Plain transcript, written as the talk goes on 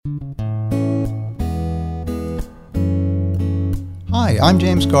Hi, I'm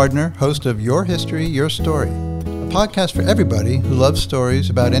James Gardner, host of Your History, Your Story, a podcast for everybody who loves stories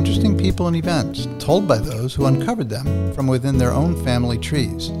about interesting people and events told by those who uncovered them from within their own family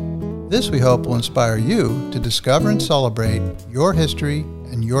trees. This, we hope, will inspire you to discover and celebrate your history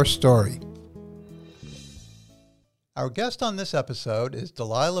and your story. Our guest on this episode is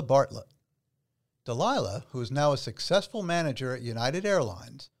Delilah Bartlett. Delilah, who is now a successful manager at United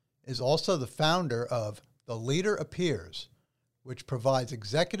Airlines, is also the founder of The Leader Appears, which provides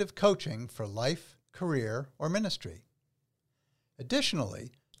executive coaching for life, career, or ministry.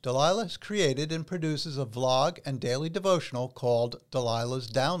 Additionally, Delilah has created and produces a vlog and daily devotional called Delilah's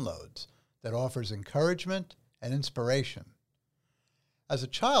Downloads that offers encouragement and inspiration. As a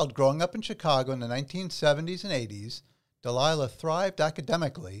child growing up in Chicago in the 1970s and 80s, Delilah thrived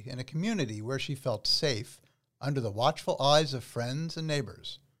academically in a community where she felt safe under the watchful eyes of friends and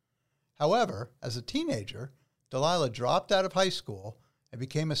neighbors. However, as a teenager, Delilah dropped out of high school and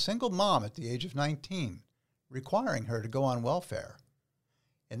became a single mom at the age of 19, requiring her to go on welfare.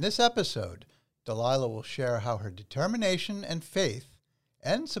 In this episode, Delilah will share how her determination and faith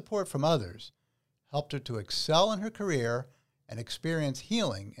and support from others helped her to excel in her career and experience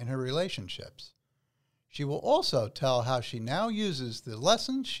healing in her relationships. She will also tell how she now uses the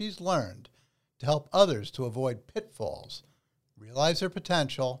lessons she's learned to help others to avoid pitfalls, realize their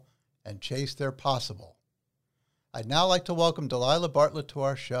potential, and chase their possible. I'd now like to welcome Delilah Bartlett to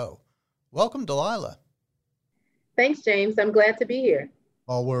our show. Welcome, Delilah. Thanks, James. I'm glad to be here.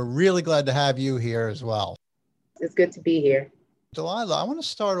 Well, we're really glad to have you here as well. It's good to be here. Delilah, I want to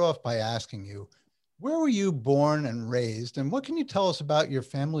start off by asking you, where were you born and raised, and what can you tell us about your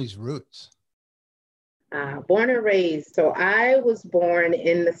family's roots? Born and raised. So I was born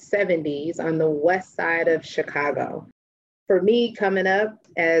in the 70s on the west side of Chicago. For me, coming up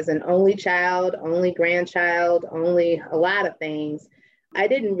as an only child, only grandchild, only a lot of things, I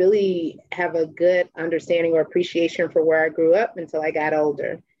didn't really have a good understanding or appreciation for where I grew up until I got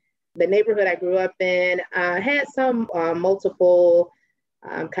older. The neighborhood I grew up in had some multiple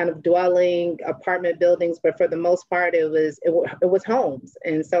kind of dwelling apartment buildings, but for the most part, it was homes.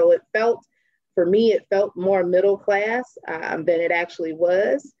 And so for me, it felt more middle class than it actually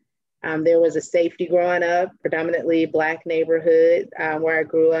was. There was a safety growing up, predominantly Black neighborhood where I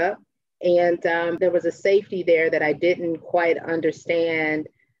grew up. And there was a safety there that I didn't quite understand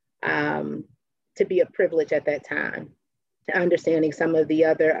to be a privilege at that time, understanding some of the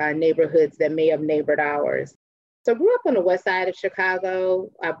other neighborhoods that may have neighbored ours. So I grew up on the west side of Chicago,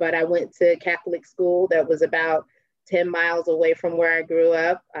 but I went to Catholic school that was about 10 miles away from where I grew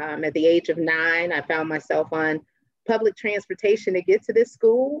up. At the age of 9, I found myself on public transportation to get to this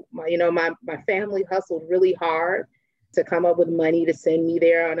school. My family hustled really hard to come up with money to send me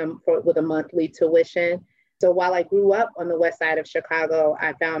there with a monthly tuition. So while I grew up on the west side of Chicago,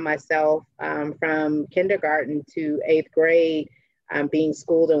 I found myself from kindergarten to 8th grade being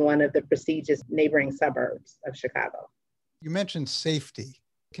schooled in one of the prestigious neighboring suburbs of Chicago. You mentioned safety.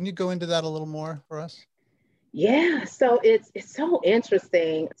 Can you go into that a little more for us? Yeah, so it's so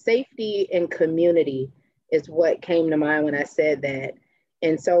interesting. Safety and community is what came to mind when I said that.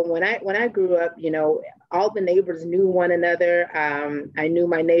 And so when I grew up, all the neighbors knew one another. I knew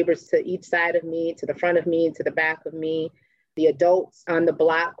my neighbors to each side of me, to the front of me, to the back of me. The adults on the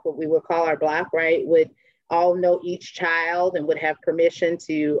block, what we would call our block, right, would all know each child and would have permission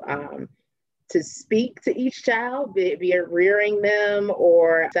to speak to each child, be it rearing them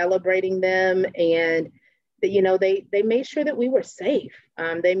or celebrating them. And they made sure that we were safe.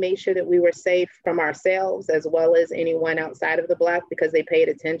 They made sure that we were safe from ourselves as well as anyone outside of the block because they paid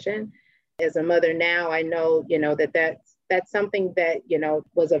attention. As a mother now, I know, that's something that,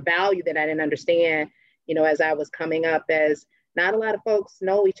 was a value that I didn't understand, as I was coming up, as not a lot of folks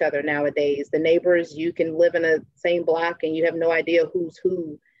know each other nowadays. The neighbors, you can live in the same block and you have no idea who's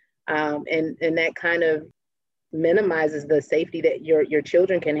who. And that kind of minimizes the safety that your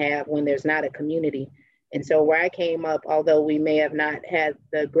children can have when there's not a community. And so where I came up, although we may have not had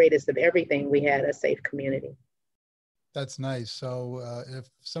the greatest of everything, we had a safe community. That's nice. So if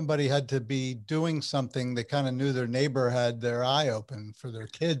somebody had to be doing something, they kind of knew their neighbor had their eye open for their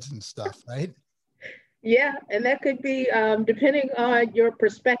kids and stuff, right? Yeah, and that could be, depending on your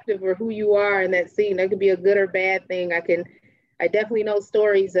perspective or who you are in that scene, that could be a good or bad thing. I definitely know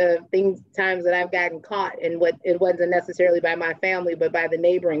stories of times that I've gotten caught in what it wasn't necessarily by my family, but by the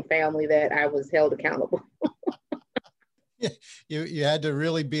neighboring family that I was held accountable. You had to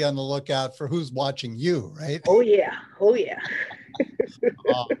really be on the lookout for who's watching you, right? Oh yeah. Well,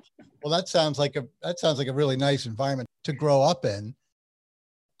 that sounds like a really nice environment to grow up in.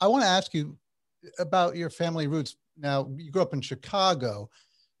 I want to ask you about your family roots. Now, you grew up in Chicago.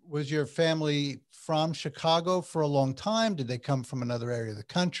 Was your family from Chicago for a long time? Did they come from another area of the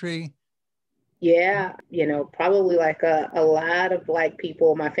country? Yeah, probably like a lot of Black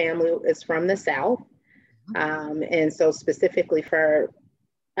people. My family is from the South. And so specifically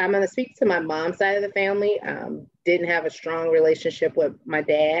I'm going to speak to my mom's side of the family. Didn't have a strong relationship with my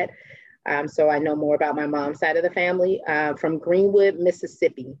dad. So I know more about my mom's side of the family, from Greenwood,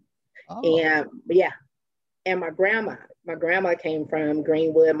 Mississippi. Oh, And yeah, and my grandma came from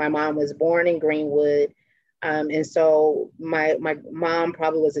Greenwood. My mom was born in Greenwood. And so my mom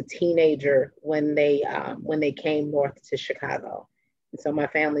probably was a teenager when they came north to Chicago. And so my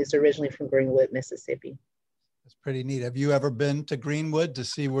family is originally from Greenwood, Mississippi. that's pretty neat. Have you ever been to Greenwood to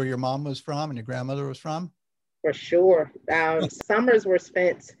see where your mom was from and your grandmother was from? For sure. Summers were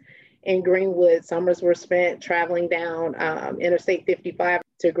spent in Greenwood. Summers were spent traveling down Interstate 55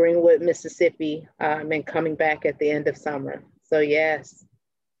 to Greenwood, Mississippi, and coming back at the end of summer. So yes,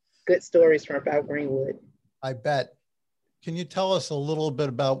 good stories from about Greenwood. I bet. Can you tell us a little bit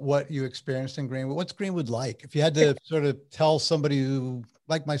about what you experienced in Greenwood? What's Greenwood like? If you had to sort of tell somebody who,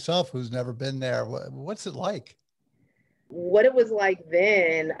 like myself, who's never been there, what's it like? What it was like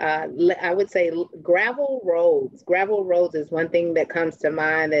then, I would say gravel roads. Gravel roads is one thing that comes to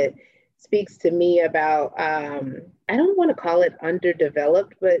mind that speaks to me about, I don't want to call it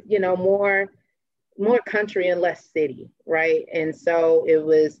underdeveloped, but more country and less city, right? And so it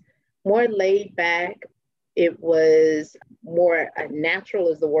was more laid back. It was more natural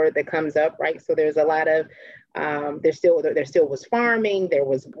is the word that comes up, right? So there's a lot of there still was farming. There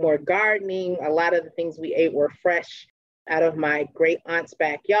was more gardening. A lot of the things we ate were fresh out of my great aunt's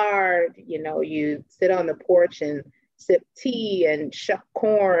backyard. You sit on the porch and sip tea and shuck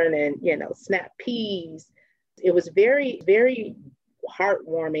corn and snap peas. It was very, very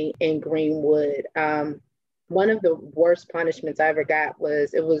heartwarming in Greenwood. One of the worst punishments I ever got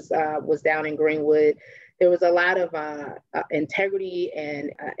was down in Greenwood. There was a lot of integrity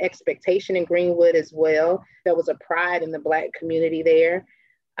and expectation in Greenwood as well. There was a pride in the Black community there.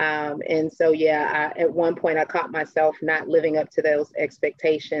 And so, yeah, at one point I caught myself not living up to those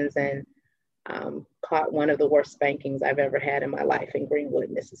expectations and caught one of the worst spankings I've ever had in my life in Greenwood,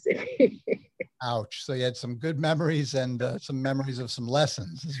 Mississippi. Ouch. So you had some good memories and some memories of some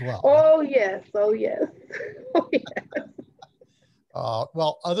lessons as well. Oh, yes. Oh, yes. Oh, yes.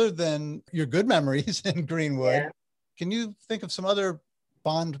 Well, other than your good memories in Greenwood, Yeah. can you think of some other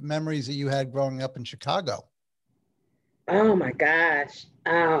fond memories that you had growing up in Chicago? Oh my gosh.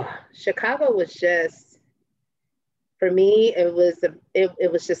 Oh, Chicago was just, for me, it was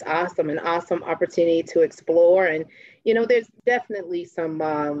just awesome, an awesome opportunity to explore. And, there's definitely some,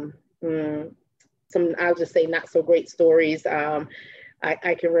 I'll just say not so great stories.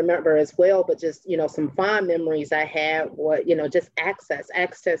 I can remember as well, but just, some fond memories I had were, just access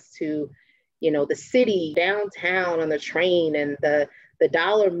to, the city, downtown on the train, and the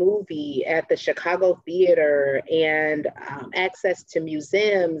dollar movie at the Chicago Theater, and access to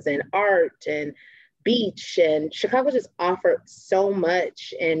museums and art and beach. And Chicago just offered so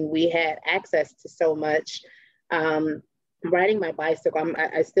much, and we had access to so much. Riding my bicycle,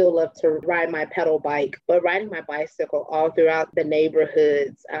 I still love to ride my pedal bike, but riding my bicycle all throughout the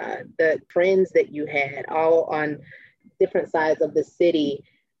neighborhoods, the friends that you had all on different sides of the city.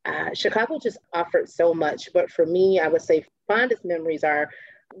 Chicago just offered so much. But for me, I would say fondest memories are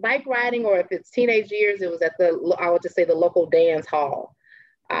bike riding, or if it's teenage years, it was at I would just say the local dance hall,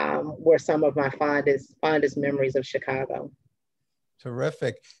 were some of my fondest memories of Chicago.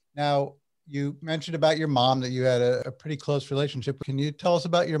 Terrific. Now, you mentioned about your mom that you had a pretty close relationship. Can you tell us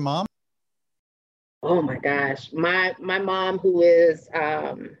about your mom? Oh my gosh. My mom, who is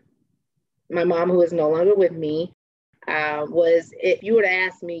no longer with me, if you would have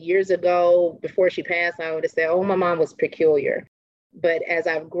asked me years ago before she passed, I would have said, oh, my mom was peculiar. But as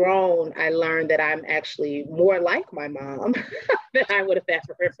I've grown, I learned that I'm actually more like my mom than I would have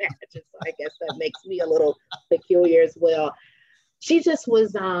ever imagined. So I guess that makes me a little peculiar as well. She just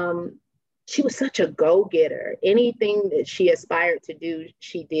was, she was such a go-getter. Anything that she aspired to do,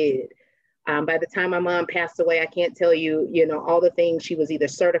 she did. By the time my mom passed away, I can't tell you, all the things she was either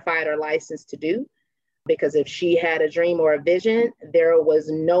certified or licensed to do. Because if she had a dream or a vision, there was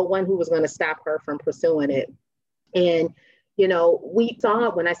no one who was going to stop her from pursuing it. And, we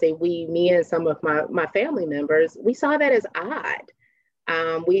saw, when I say we, me and some of my family members, we saw that as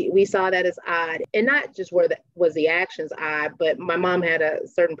odd. We saw that as odd, and not just was the actions odd, but my mom had a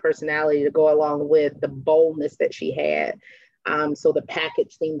certain personality to go along with the boldness that she had. So the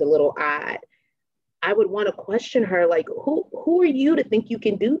package seemed a little odd. I would want to question her, like, who are you to think you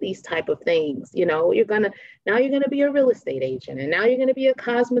can do these type of things? You know, now you're gonna be a real estate agent, and now you're gonna be a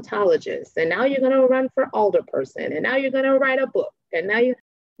cosmetologist, and now you're gonna run for alderperson, and now you're gonna write a book, and now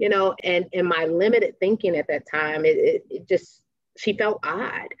you know, and in my limited thinking at that time, it just, she felt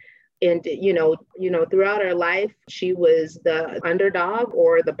odd. And throughout her life, she was the underdog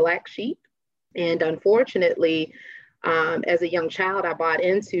or the black sheep. And unfortunately, as a young child, I bought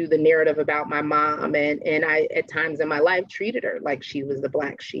into the narrative about my mom, and I, at times in my life, treated her like she was the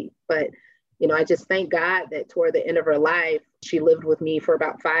black sheep. But I just thank God that toward the end of her life, she lived with me for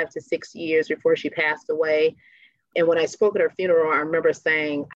about 5 to 6 years before she passed away. And when I spoke at her funeral, I remember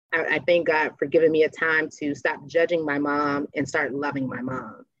saying, I thank God for giving me a time to stop judging my mom and start loving my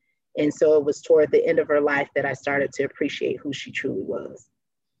mom. And so it was toward the end of her life that I started to appreciate who she truly was.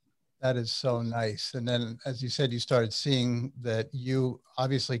 That is so nice. And then, as you said, you started seeing that you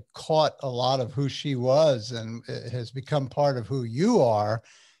obviously caught a lot of who she was, and it has become part of who you are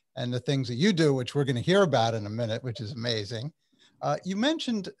and the things that you do, which we're going to hear about in a minute, which is amazing. You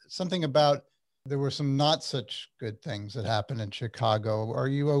mentioned something about there were some not such good things that happened in Chicago. Are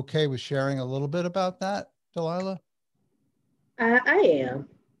you okay with sharing a little bit about that, Delilah? I am.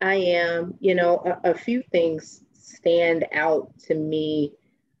 I am. A few things stand out to me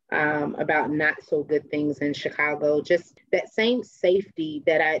about not so good things in Chicago. Just that same safety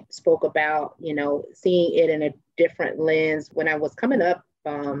that I spoke about, seeing it in a different lens. When I was coming up,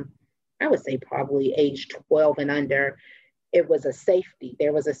 I would say probably age 12 and under, it was a safety.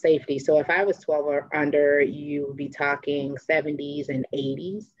 There was a safety. So if I was 12 or under, you would be talking 70s and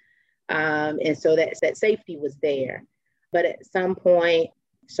 80s. And so that safety was there. But at some point,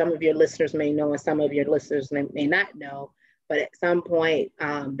 some of your listeners may know, and some of your listeners may not know, but at some point,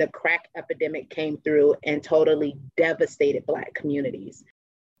 the crack epidemic came through and totally devastated Black communities.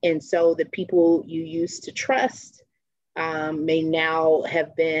 And so the people you used to trust may now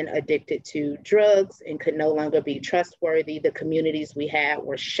have been addicted to drugs and could no longer be trustworthy. The communities we had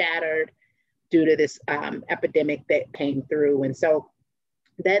were shattered due to this epidemic that came through. And so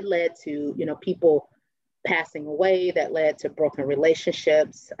that led to, people passing away, that led to broken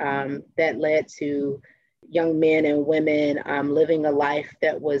relationships, that led to young men and women living a life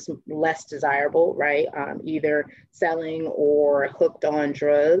that was less desirable, right? Either selling or hooked on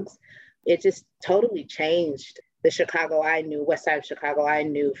drugs. It just totally changed the Chicago I knew, West Side of Chicago I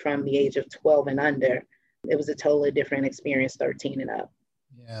knew from the age of 12 and under. It was a totally different experience, 13 and up.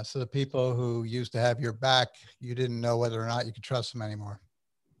 Yeah, so the people who used to have your back, you didn't know whether or not you could trust them anymore.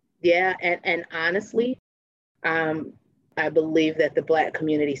 Yeah, and honestly, I believe that the Black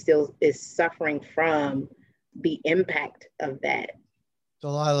community still is suffering from the impact of that.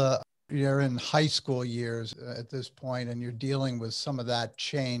 Delilah, you're in high school years at this point, and you're dealing with some of that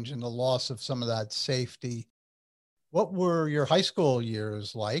change and the loss of some of that safety. What were your high school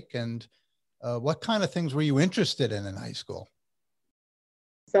years like, and what kind of things were you interested in high school?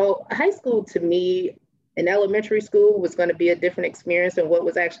 So high school to me, in elementary school, was going to be a different experience than what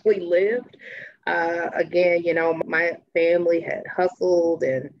was actually lived. Again, my family had hustled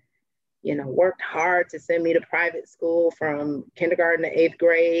and, worked hard to send me to private school from kindergarten to 8th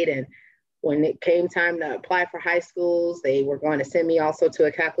grade. And when it came time to apply for high schools, they were going to send me also to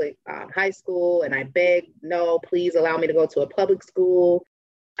a Catholic high school. And I begged, no, please allow me to go to a public school.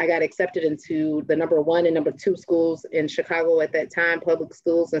 I got accepted into the number 1 and number 2 schools in Chicago at that time, public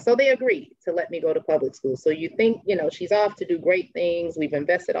schools. And so they agreed to let me go to public school. So you think, she's off to do great things. We've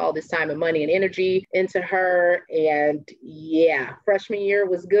invested all this time and money and energy into her. And yeah, freshman year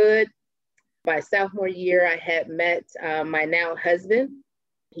was good. By sophomore year, I had met my now husband.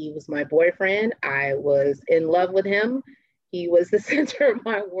 He was my boyfriend. I was in love with him. He was the center of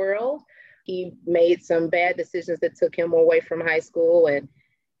my world. He made some bad decisions that took him away from high school,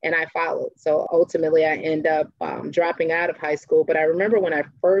 and I followed. So ultimately, I ended up dropping out of high school. But I remember when I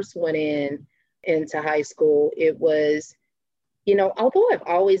first went into high school, it was, although I've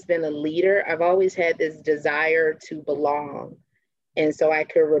always been a leader, I've always had this desire to belong. And so I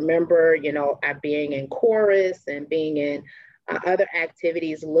could remember, being in chorus and being in other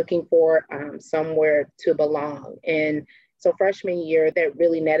activities, looking for somewhere to belong. And so freshman year, that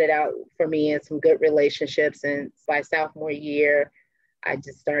really netted out for me in some good relationships. And by sophomore year, I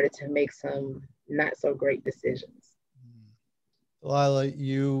just started to make some not so great decisions. Delilah,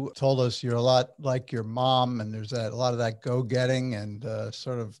 you told us you're a lot like your mom, and there's a lot of that go-getting and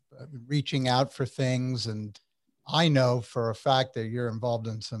sort of reaching out for things. And I know for a fact that you're involved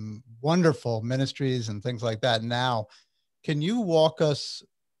in some wonderful ministries and things like that now. Can you walk us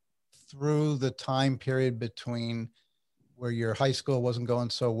through the time period between where your high school wasn't going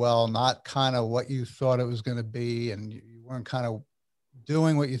so well, not kind of what you thought it was going to be, and you weren't kind of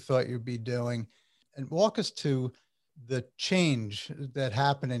doing what you thought you'd be doing. And walk us to the change that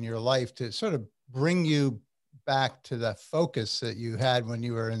happened in your life to sort of bring you back to that focus that you had when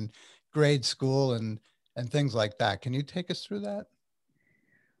you were in grade school and things like that. Can you take us through that?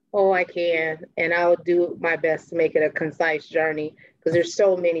 Oh, I can. And I'll do my best to make it a concise journey because there's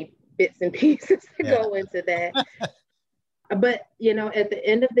so many bits and pieces to Yeah. go into that. But, at the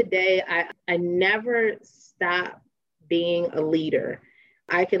end of the day, I never stopped being a leader.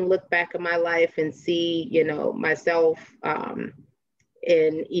 I can look back at my life and see, myself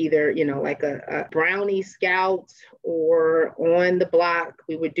in either, like a brownie scout or on the block.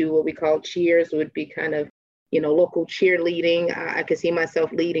 We would do what we call cheers, it would be kind of, local cheerleading. I could see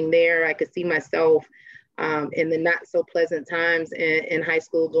myself leading there. I could see myself in the not so pleasant times in high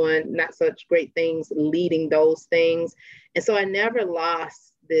school doing not such great things, leading those things. And so I never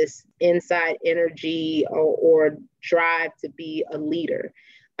lost this inside energy or drive to be a leader.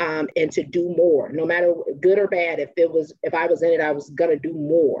 And to do more, no matter good or bad. If I was in it, I was gonna do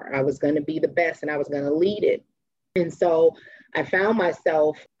more. I was gonna be the best, and I was gonna lead it. And so I found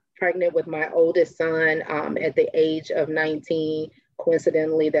myself pregnant with my oldest son at the age of 19.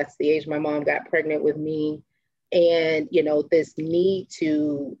 Coincidentally, that's the age my mom got pregnant with me. And this need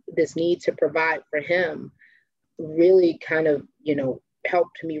to provide for him really kind of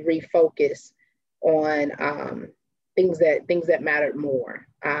helped me refocus on things that mattered more,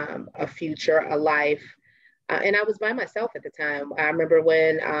 a future, a life. And I was by myself at the time. I remember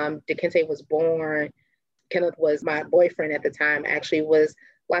when DeKente was born, Kenneth was my boyfriend at the time, actually was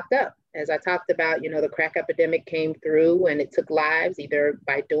locked up. As I talked about, the crack epidemic came through and it took lives either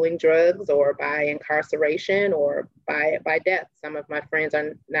by doing drugs or by incarceration or by death. Some of my friends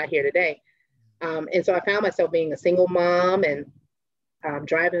are not here today. And so I found myself being a single mom and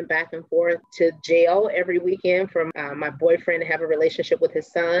driving back and forth to jail every weekend for my boyfriend to have a relationship with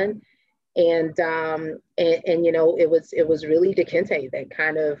his son. And it was really DeKente that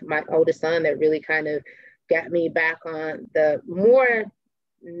kind of, my oldest son, that really kind of got me back on the more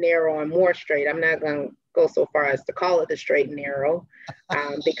narrow and more straight. I'm not going to go so far as to call it the straight and narrow,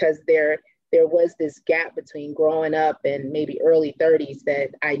 because there was this gap between growing up and maybe early 30s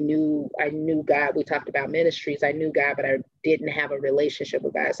that I knew God. We talked about ministries. I knew God, but I didn't have a relationship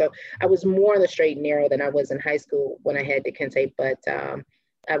with God. So I was more in the straight and narrow than I was in high school when I had DeKente. But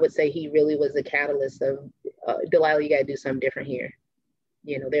I would say he really was the catalyst of, Delilah, you got to do something different here.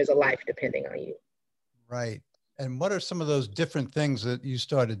 There's a life depending on you. Right. And what are some of those different things that you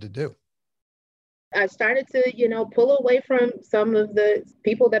started to do? I started to, pull away from some of the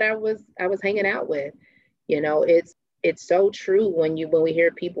people that I was hanging out with. It's so true when we hear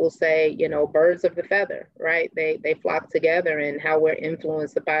people say, birds of the feather, right? They flock together, and how we're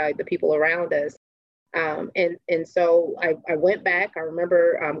influenced by the people around us. And so I went back. I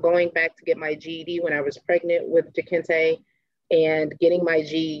remember going back to get my GED when I was pregnant with DeKente and getting my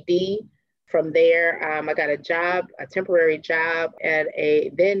GED. From there, I got a temporary job at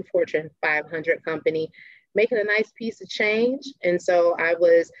a then Fortune 500 company, making a nice piece of change. And so I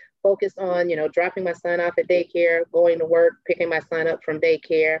was focused on, dropping my son off at daycare, going to work, picking my son up from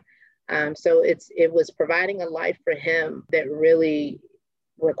daycare. So it was providing a life for him that really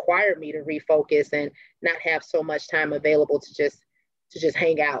required me to refocus and not have so much time available to just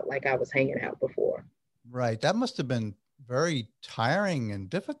hang out like I was hanging out before. Right. That must have been very tiring and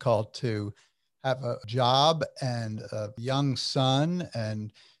difficult to have a job and a young son,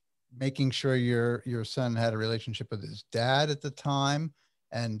 and making sure your son had a relationship with his dad at the time,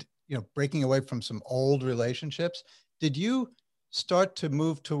 and breaking away from some old relationships. Did you start to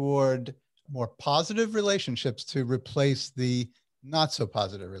move toward more positive relationships to replace the not so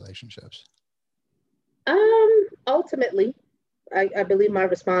positive relationships? Ultimately, I believe my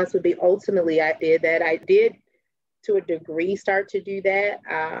response would be ultimately I did that. I did to a degree start to do that.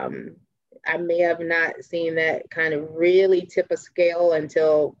 I may have not seen that kind of really tip a scale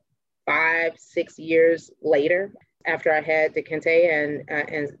until 5-6 years later, after I had DeKente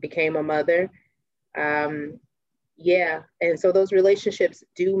and became a mother. Yeah, and so those relationships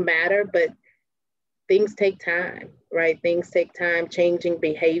do matter, but things take time, right? Things take time, changing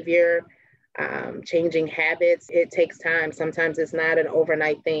behavior, changing habits. It takes time. Sometimes it's not an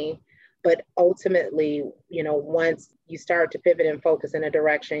overnight thing. But ultimately, once you start to pivot and focus in a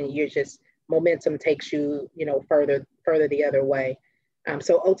direction, momentum takes you, further the other way.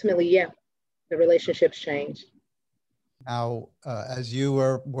 So ultimately, yeah, the relationships change. Now, as you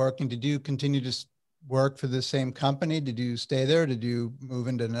were working, did you continue to work for the same company? Did you stay there? Did you move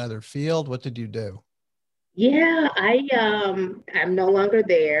into another field? What did you do? Yeah, I'm no longer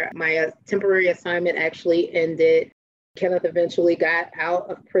there. My temporary assignment actually ended. Kenneth eventually got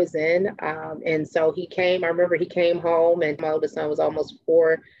out of prison, and so he came. I remember he came home, and my oldest son was almost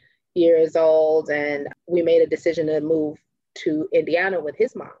 4 years old, and we made a decision to move to Indiana with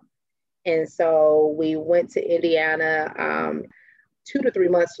his mom. And so we went to Indiana. 2 to 3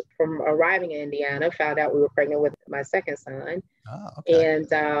 months from arriving in Indiana, found out we were pregnant with my second son, Oh, okay.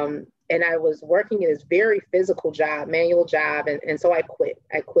 and I was working in this very physical job, manual job, and so I quit.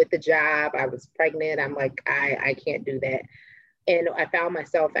 I quit the job. I was pregnant. I'm like, I can't do that, and I found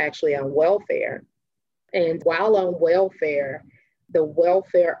myself actually on welfare. And while on welfare, the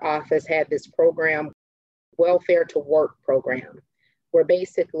welfare office had this program, welfare to work program, where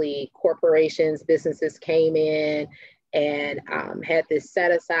basically corporations, businesses came in and had this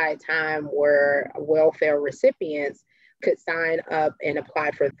set aside time where welfare recipients could sign up and apply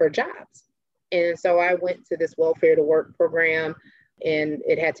for jobs. And so I went to this welfare to work program, and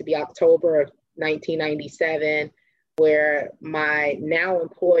it had to be October of 1997, where my now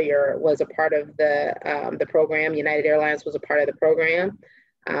employer was a part of the program. United Airlines was a part of the program.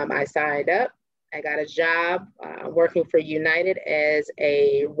 I signed up. I got a job working for United as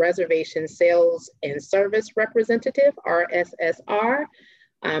a reservation sales and service representative, RSSR,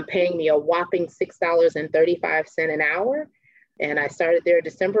 paying me a whopping $6.35 an hour. And I started there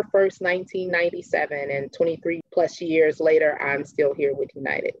December 1st, 1997. And 23 plus years later, I'm still here with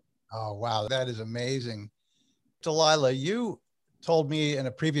United. Oh, wow. That is amazing. Delilah, you told me in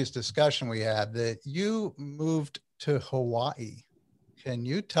a previous discussion we had that you moved to Hawaii. Can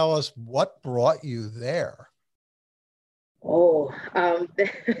you tell us what brought you there? Oh,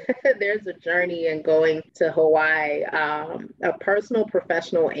 there's a journey in going to Hawaii, a personal,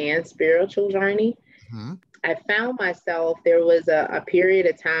 professional, and spiritual journey. Hmm. I found myself, there was a period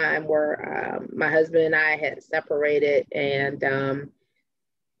of time where my husband and I had separated, and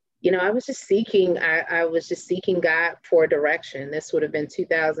I was just seeking, I was just seeking God for direction. This would have been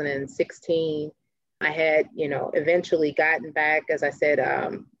 2016. I had, eventually gotten back, as I said,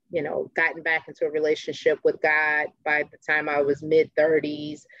 gotten back into a relationship with God by the time I was mid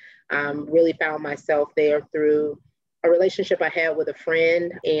 30s. Really found myself there through a relationship I had with a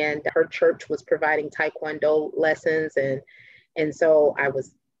friend, and her church was providing Taekwondo lessons. And so I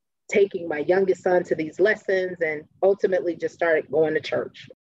was taking my youngest son to these lessons and ultimately just started going to church.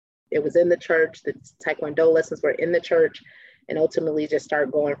 It was in the church, the Taekwondo lessons were in the church, and ultimately just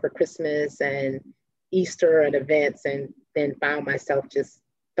started going for Christmas and Easter and events, and then found myself just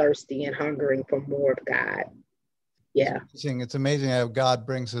thirsty and hungering for more of God. Yeah. It's amazing how God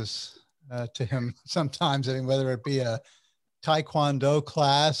brings us to him sometimes. I mean, whether it be a Taekwondo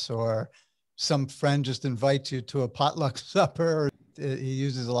class or some friend just invites you to a potluck supper, he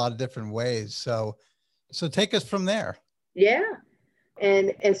uses a lot of different ways. So take us from there. Yeah.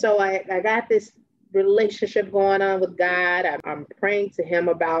 And so I got this relationship going on with God. I'm praying to him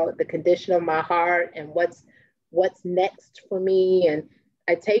about the condition of my heart and what's next for me. And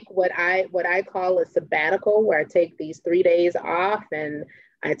I take what I call a sabbatical, where I take these 3 days off, and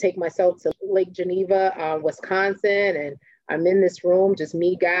I take myself to Lake Geneva, Wisconsin, and I'm in this room, just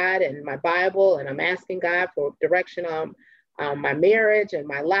me, God, and my Bible, and I'm asking God for direction on my marriage and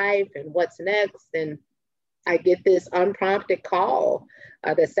my life and what's next. And I get this unprompted call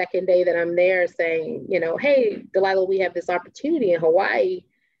the second day that I'm there saying, hey, Delilah, we have this opportunity in Hawaii.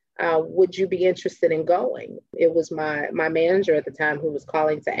 Would you be interested in going? It was my manager at the time who was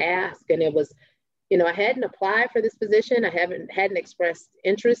calling to ask. And it was, I hadn't applied for this position. I hadn't expressed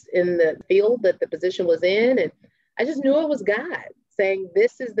interest in the field that the position was in. And I just knew it was God saying,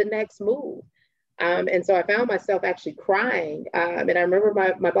 this is the next move. And so I found myself actually crying. And I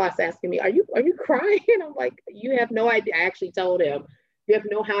remember my boss asking me, are you crying? And I'm like, you have no idea. I actually told him, you have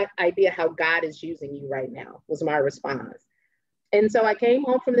no idea how God is using you right now, was my response. And so I came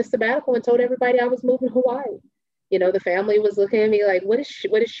home from the sabbatical and told everybody I was moving to Hawaii. The family was looking at me like, what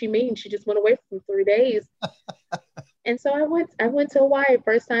does she mean? She just went away for 3 days. And so I went to Hawaii,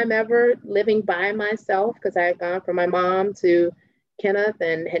 first time ever living by myself, because I had gone from my mom to Kenneth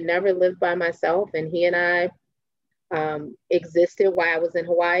and had never lived by myself. And he and I existed while I was in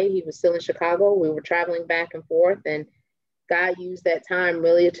Hawaii. He was still in Chicago. We were traveling back and forth, and God used that time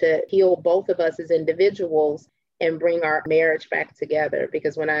really to heal both of us as individuals and bring our marriage back together.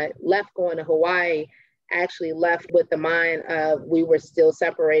 Because when I left going to Hawaii, I actually left with the mind of we were still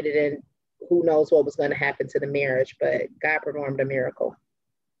separated, and who knows what was going to happen to the marriage, but God performed a miracle.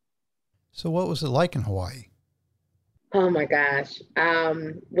 So what was it like in Hawaii? Oh my gosh.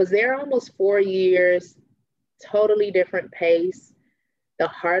 Was there almost 4 years, totally different pace. the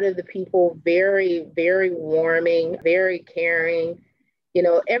heart of the people, very, very warming, very caring.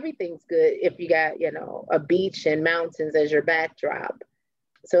 Everything's good if you got, a beach and mountains as your backdrop.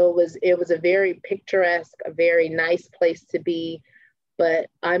 So it was a very picturesque, a very nice place to be. But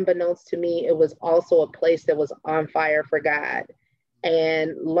unbeknownst to me, it was also a place that was on fire for God,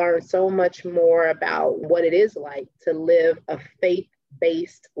 and learned so much more about what it is like to live a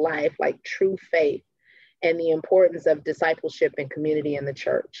faith-based life, like true faith, and the importance of discipleship and community in the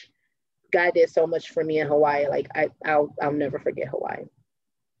church. God did so much for me in Hawaii. Like I'll never forget Hawaii.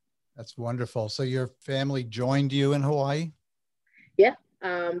 That's wonderful. So your family joined you in Hawaii? Yeah.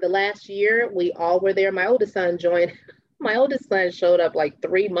 The last year we all were there. My oldest son joined. My oldest son showed up like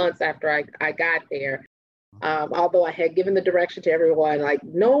 3 months after I got there. Although I had given the direction to everyone, like,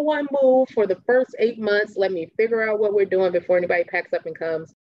 no one move for the first 8 months. Let me figure out what we're doing before anybody packs up and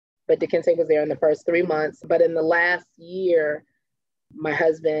comes. But Dikente was there in the first 3 months. But in the last year, my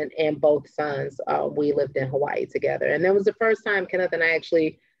husband and both sons, we lived in Hawaii together. And that was the first time Kenneth and I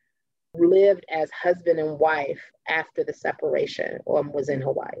actually lived as husband and wife after the separation, was in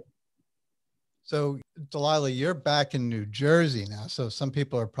Hawaii. So Delilah, you're back in New Jersey now. So some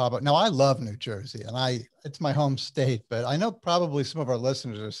people are probably, now I love New Jersey and it's my home state, but I know probably some of our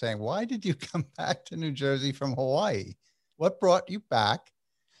listeners are saying, why did you come back to New Jersey from Hawaii? What brought you back?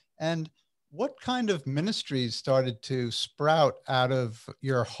 And what kind of ministries started to sprout out of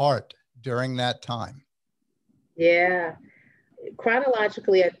your heart during that time? Yeah.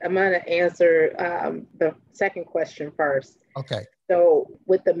 Chronologically, I'm going to answer the second question first. Okay. So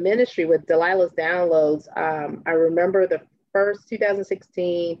with the ministry, with Delilah's Downloads, I remember the first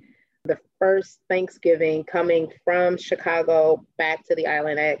 2016, the first Thanksgiving coming from Chicago back to the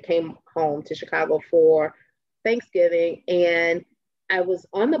island. I came home to Chicago for Thanksgiving, and I was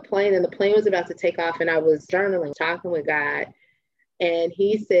on the plane, and the plane was about to take off, and I was journaling, talking with God, and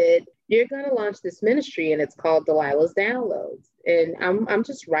he said, you're going to launch this ministry, and it's called Delilah's Downloads. And I'm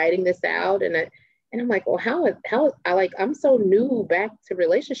just writing this out, and I'm like, well, I'm so new back to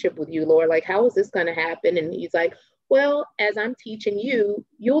relationship with you, Lord. Like, how is this going to happen? And he's like, well, as I'm teaching you,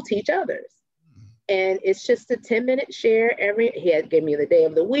 you'll teach others. And it's just a 10-minute share he had given me the day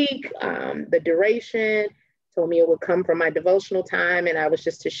of the week, the duration, told me it would come from my devotional time. And I was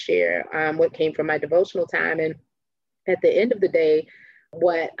just to share what came from my devotional time. And at the end of the day,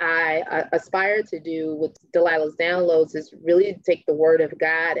 what I aspire to do with Delilah's Downloads is really take the word of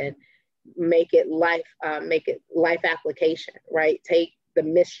God and make it life application, right? Take the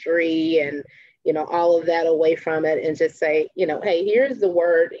mystery and, all of that away from it and just say, hey, here's the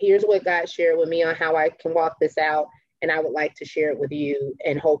word, here's what God shared with me on how I can walk this out. And I would like to share it with you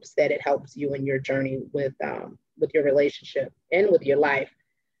in hopes that it helps you in your journey with your relationship and with your life.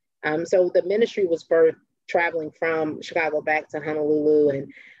 So the ministry was birthed traveling from Chicago back to Honolulu.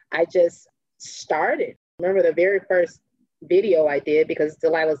 And I just started. Remember the very first video I did, because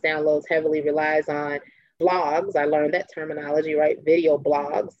Delilah's Downloads heavily relies on vlogs. I learned that terminology, right? Video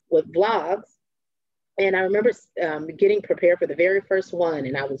blogs with vlogs. And I remember getting prepared for the very first one.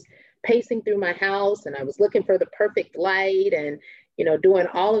 And I was pacing through my house and I was looking for the perfect light and, doing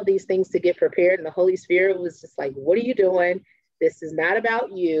all of these things to get prepared. And the Holy Spirit was just like, what are you doing? This is not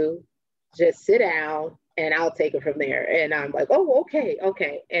about you. Just sit down and I'll take it from there. And I'm like, oh, okay.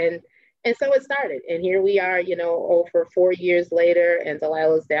 And so it started. And here we are, over 4 years later, and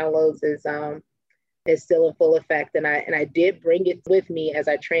Delilah's Downloads is still in full effect. And I did bring it with me as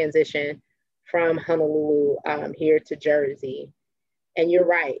I transitioned from Honolulu here to Jersey. And you're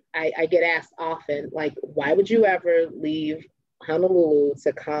right. I get asked often, like, why would you ever leave Honolulu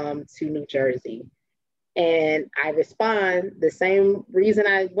to come to New Jersey? And I respond, the same reason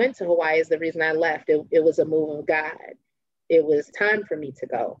I went to Hawaii is the reason I left. It was a move of God. It was time for me to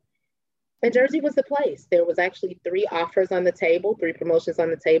go. And Jersey was the place. There was actually 3 offers on the table, 3 promotions on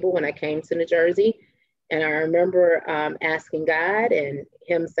the table when I came to New Jersey. And I remember asking God and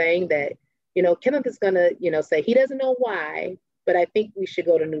him saying that, Kenneth is going to, say he doesn't know why, but I think we should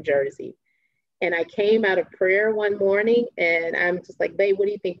go to New Jersey. And I came out of prayer one morning and I'm just like, babe, what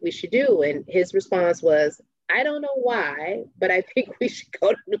do you think we should do? And his response was, I don't know why, but I think we should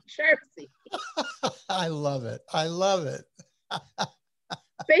go to New Jersey. I love it.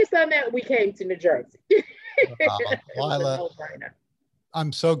 Based on that, we came to New Jersey. Lila,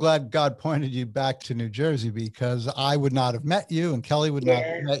 I'm so glad God pointed you back to New Jersey, because I would not have met you and Kelly would not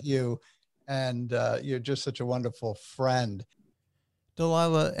have met you. And you're just such a wonderful friend.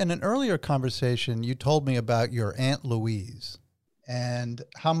 Delilah, in an earlier conversation, you told me about your Aunt Louise and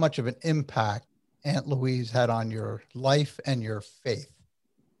how much of an impact Aunt Louise had on your life and your faith.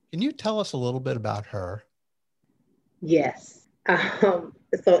 Can you tell us a little bit about her? Yes. Um,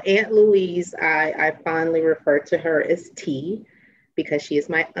 so Aunt Louise, I fondly refer to her as T because she is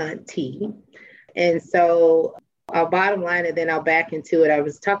my auntie. And so I'll bottom line it, then I'll back into it. I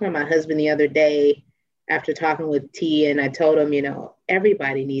was talking to my husband the other day after talking with T, and I told him,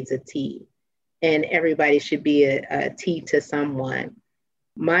 everybody needs a T and everybody should be a T to someone.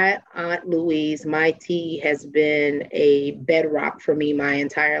 My Aunt Louise, my T, has been a bedrock for me my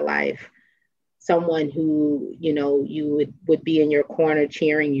entire life. Someone who, you would be in your corner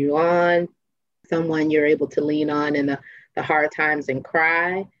cheering you on, someone you're able to lean on in the hard times and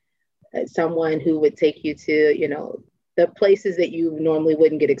cry, someone who would take you to, the places that you normally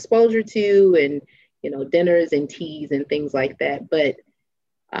wouldn't get exposure to, and, dinners and teas and things like that. But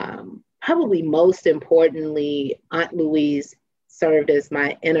probably most importantly, Aunt Louise served as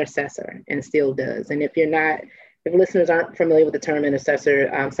my intercessor and still does. And if listeners aren't familiar with the term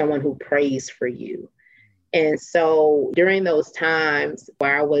intercessor, someone who prays for you. And so during those times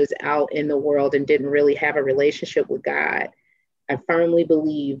where I was out in the world and didn't really have a relationship with God, I firmly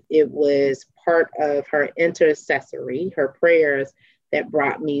believe it was part of her intercessory, her prayers, that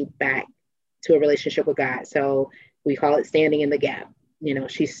brought me back to a relationship with God. So we call it standing in the gap.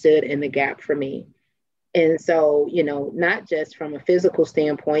 She stood in the gap for me. And so, not just from a physical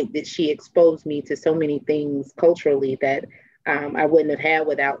standpoint, that she exposed me to so many things culturally that I wouldn't have had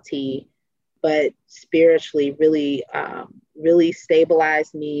without T, but spiritually really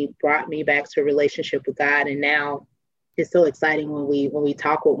stabilized me, brought me back to a relationship with God. And now it's so exciting when we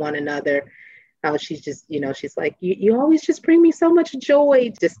talk with one another. She's just, she's like, you always just bring me so much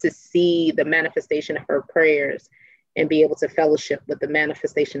joy, just to see the manifestation of her prayers and be able to fellowship with the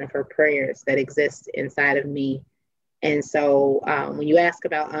manifestation of her prayers that exists inside of me. And so when you ask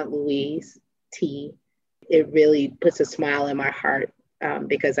about Aunt Louise T, it really puts a smile in my heart,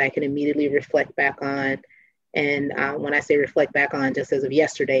 because I can immediately reflect back on. And when I say reflect back on, just as of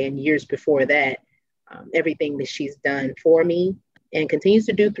yesterday and years before that, everything that she's done for me and continues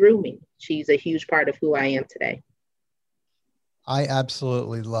to do through me. She's a huge part of who I am today. I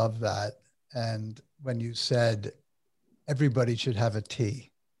absolutely love that. And when you said everybody should have a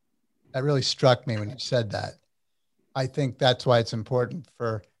T, that really struck me when you said that. I think that's why it's important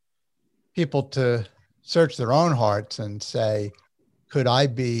for people to search their own hearts and say, could I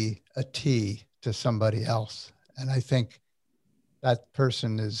be a T to somebody else? And I think that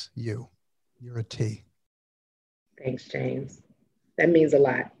person is you. You're a T. Thanks, James. That means a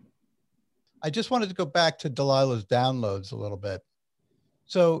lot. I just wanted to go back to Delilah's downloads a little bit.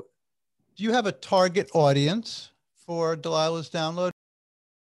 So do you have a target audience for Delilah's download?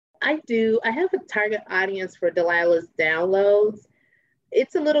 I do. I have a target audience for Delilah's downloads.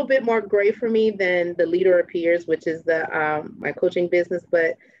 It's a little bit more gray for me than the Leader Appears, which is my coaching business,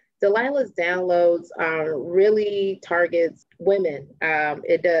 but Delilah's downloads really targets women.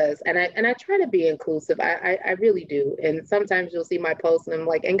 It does, and I try to be inclusive. I really do. And sometimes you'll see my posts, and I'm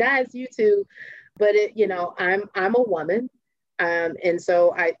like, and guys, you too. But I'm a woman, and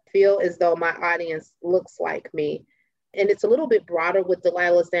so I feel as though my audience looks like me, and it's a little bit broader with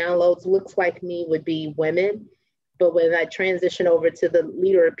Delilah's downloads. Looks like me would be women. But when I transition over to the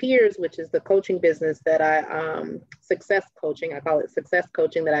Leader Appears, which is the coaching business that success coaching, I call it success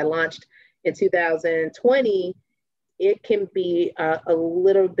coaching, that I launched in 2020, it can be a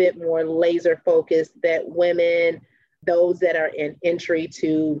little bit more laser focused, that women, those that are in entry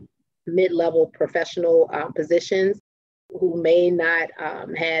to mid-level professional positions, who may not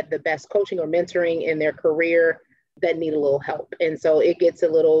had the best coaching or mentoring in their career, that need a little help. And so it gets a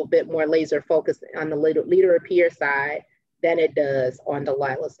little bit more laser focused on the Leader Appear side than it does on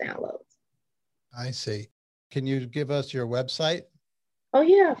Delilah's downloads. I see. Can you give us your website? Oh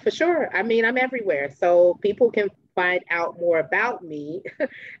yeah, for sure. I mean, I'm everywhere. So people can find out more about me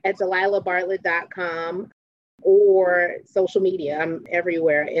at DelilahBartlett.com or social media. I'm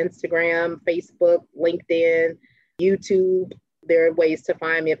everywhere: Instagram, Facebook, LinkedIn, YouTube. There are ways to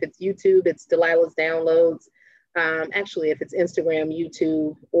find me. If it's YouTube, it's Delilah's Downloads. Actually, if it's Instagram,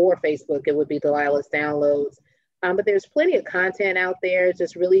 YouTube, or Facebook, it would be Delilah's Downloads. But there's plenty of content out there,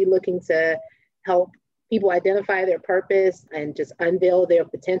 just really looking to help people identify their purpose and just unveil their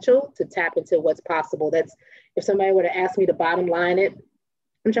potential to tap into what's possible. That's, if somebody were to ask me to bottom line it,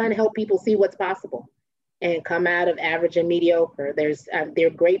 I'm trying to help people see what's possible and come out of average and mediocre. There are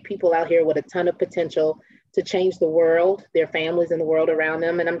great people out here with a ton of potential to change the world, their families and the world around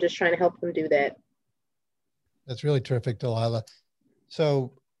them. And I'm just trying to help them do that. That's really terrific, Delilah.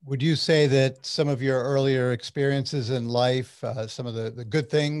 So would you say that some of your earlier experiences in life, some of the good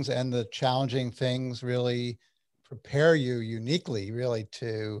things and the challenging things really prepare you uniquely, really,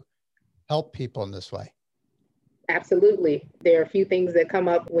 to help people in this way? Absolutely. There are a few things that come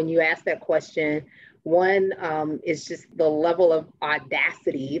up when you ask that question. One is just the level of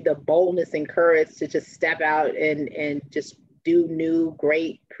audacity, the boldness and courage to just step out and just do new,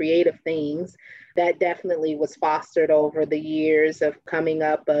 great, creative things. That definitely was fostered over the years of coming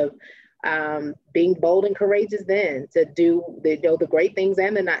up, of being bold and courageous then to do the great things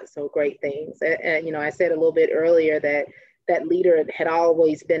and the not so great things. And I said a little bit earlier that that leader had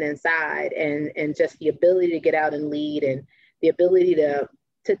always been inside, and just the ability to get out and lead, and the ability to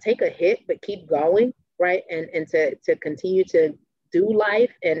take a hit but keep going, right, and to continue to do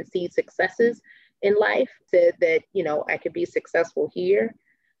life and see successes in life, that I could be successful here,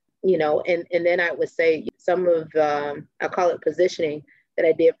 and then I would say some of I call it positioning that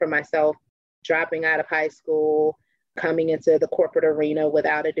I did for myself, dropping out of high school, coming into the corporate arena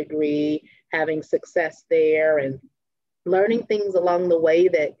without a degree, having success there, and learning things along the way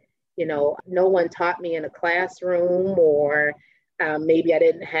that, no one taught me in a classroom, or maybe I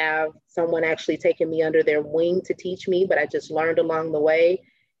didn't have someone actually taking me under their wing to teach me, but I just learned along the way.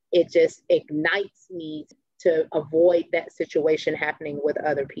 It just ignites me to avoid that situation happening with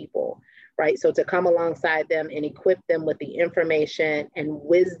other people, right? So to come alongside them and equip them with the information and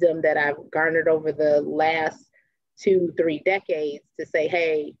wisdom that I've garnered over the last 2-3 decades, to say,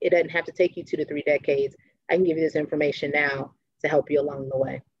 hey, it doesn't have to take you 2 to 3 decades. I can give you this information now to help you along the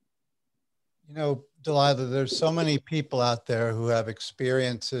way. Delilah, there's so many people out there who have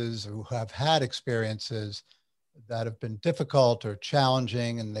experiences, who have had experiences that have been difficult or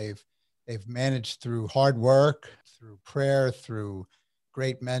challenging, and they've managed through hard work, through prayer, through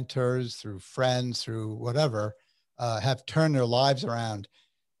great mentors, through friends, through whatever, have turned their lives around.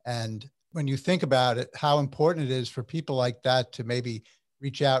 And when you think about it, how important it is for people like that to maybe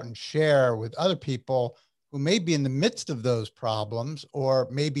reach out and share with other people who may be in the midst of those problems or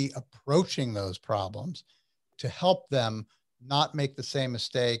maybe approaching those problems, to help them not make the same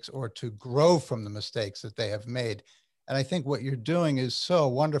mistakes or to grow from the mistakes that they have made. And I think what you're doing is so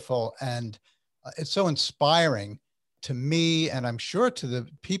wonderful, and it's so inspiring to me, and I'm sure to the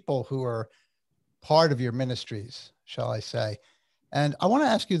people who are part of your ministries, shall I say. And I want to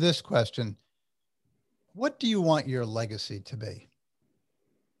ask you this question. What do you want your legacy to be?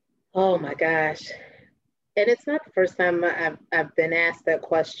 Oh my gosh. And it's not the first time I've been asked that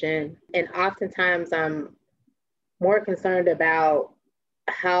question. And oftentimes I'm more concerned about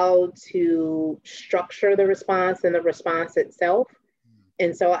how to structure the response and the response itself.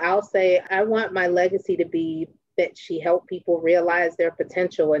 And so I'll say, I want my legacy to be that she helped people realize their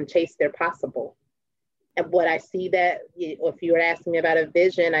potential and chase their possible. And what I see, that if you were asking me about a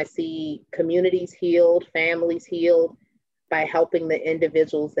vision, I see communities healed, families healed by helping the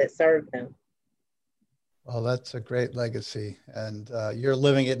individuals that serve them. Well, that's a great legacy, and you're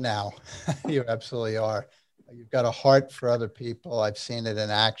living it now. You absolutely are. You've got a heart for other people. I've seen it in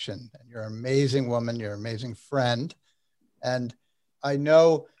action. And you're an amazing woman. You're an amazing friend. And I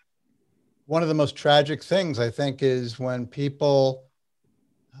know one of the most tragic things, I think, is when people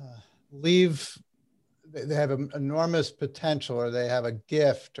leave, they have an enormous potential, or they have a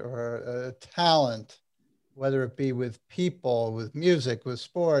gift or a talent, whether it be with people, with music, with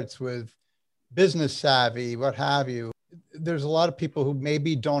sports, with business savvy, what have you. There's a lot of people who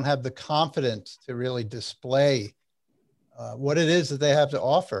maybe don't have the confidence to really display what it is that they have to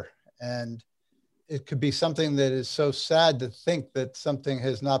offer. And it could be something that is so sad to think that something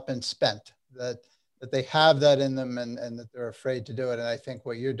has not been spent, that they have that in them, and that they're afraid to do it. And I think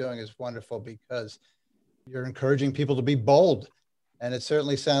what you're doing is wonderful, because you're encouraging people to be bold. And it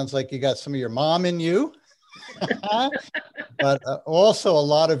certainly sounds like you got some of your mom in you. But also a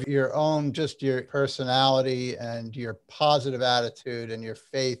lot of your own, just your personality and your positive attitude and your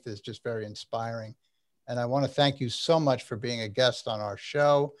faith is just very inspiring. And I want to thank you so much for being a guest on our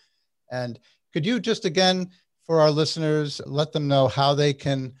show. And could you just, again, for our listeners, let them know how they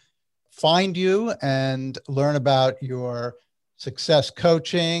can find you and learn about your success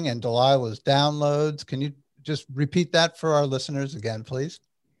coaching and Delilah's downloads? Can you just repeat that for our listeners again, please?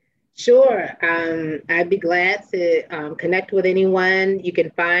 Sure. I'd be glad to connect with anyone. You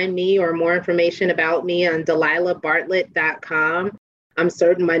can find me or more information about me on DelilahBartlett.com. I'm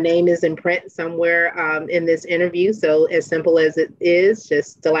certain my name is in print somewhere in this interview. So as simple as it is,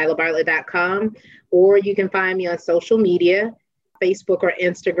 just DelilahBartlett.com. Or you can find me on social media, Facebook or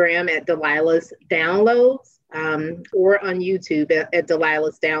Instagram at Delilah's Downloads, or on YouTube at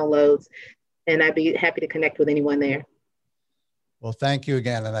Delilah's Downloads. And I'd be happy to connect with anyone there. Well, thank you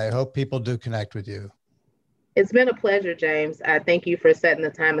again, and I hope people do connect with you. It's been a pleasure, James. I thank you for setting the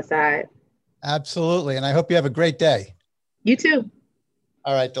time aside. Absolutely, and I hope you have a great day. You too.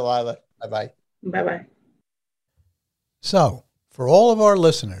 All right, Delilah. Bye-bye. Bye-bye. So, for all of our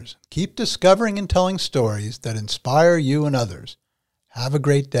listeners, keep discovering and telling stories that inspire you and others. Have a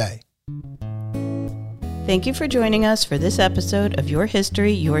great day. Thank you for joining us for this episode of Your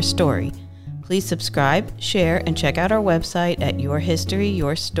History, Your Story. Please subscribe, share, and check out our website at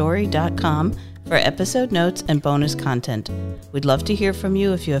yourhistoryyourstory.com for episode notes and bonus content. We'd love to hear from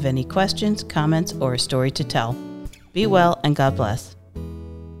you if you have any questions, comments, or a story to tell. Be well and God bless.